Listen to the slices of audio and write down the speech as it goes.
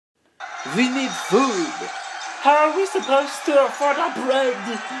We need food. How are we supposed to afford our bread?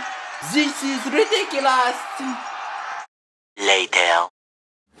 This is ridiculous. Later.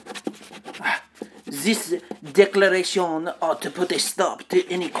 This declaration ought to put a stop to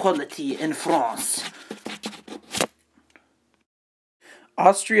inequality in France.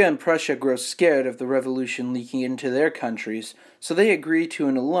 Austria and Prussia grow scared of the revolution leaking into their countries, so they agree to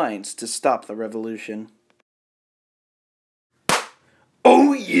an alliance to stop the revolution.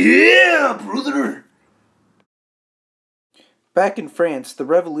 Oh yeah, brother! Back in France, the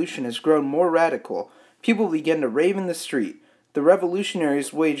revolution has grown more radical. People begin to rave in the street. The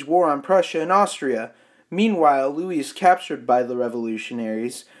revolutionaries wage war on Prussia and Austria. Meanwhile, Louis is captured by the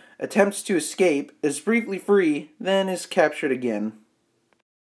revolutionaries, attempts to escape, is briefly free, then is captured again.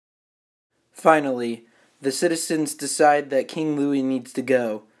 Finally, the citizens decide that King Louis needs to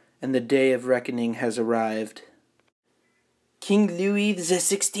go, and the day of reckoning has arrived. King Louis the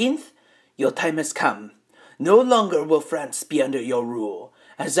 16th, your time has come. No longer will France be under your rule,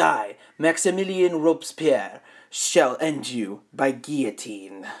 as I, Maximilien Robespierre, shall end you by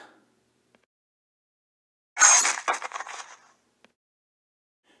guillotine.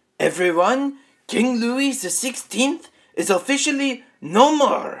 Everyone, King Louis the 16th is officially no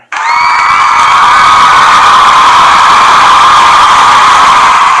more.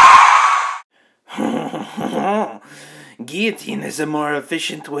 Guillotine is a more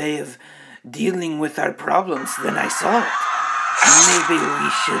efficient way of dealing with our problems than I saw it. Maybe we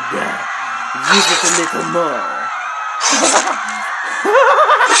should use it a little more.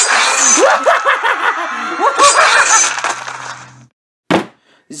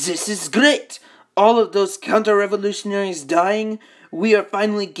 This is great! All of those counter-revolutionaries dying. We are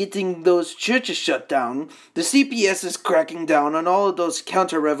finally getting those churches shut down. The CPS is cracking down on all of those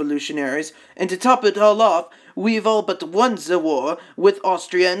counter-revolutionaries. And to top it all off, we've all but won the war with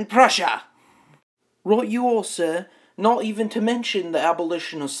Austria and Prussia. Right you all, sir. Not even to mention the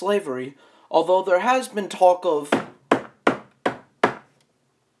abolition of slavery, although there has been talk of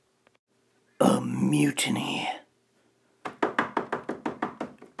a mutiny.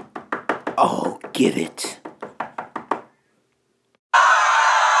 I'll get it.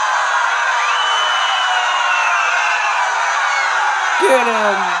 Get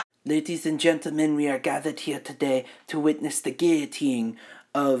him! Ladies and gentlemen, we are gathered here today to witness the guillotine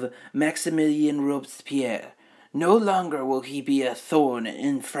of Maximilien Robespierre. No longer will he be a thorn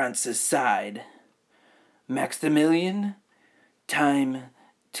in France's side. Maximilien, time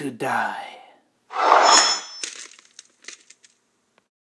to die.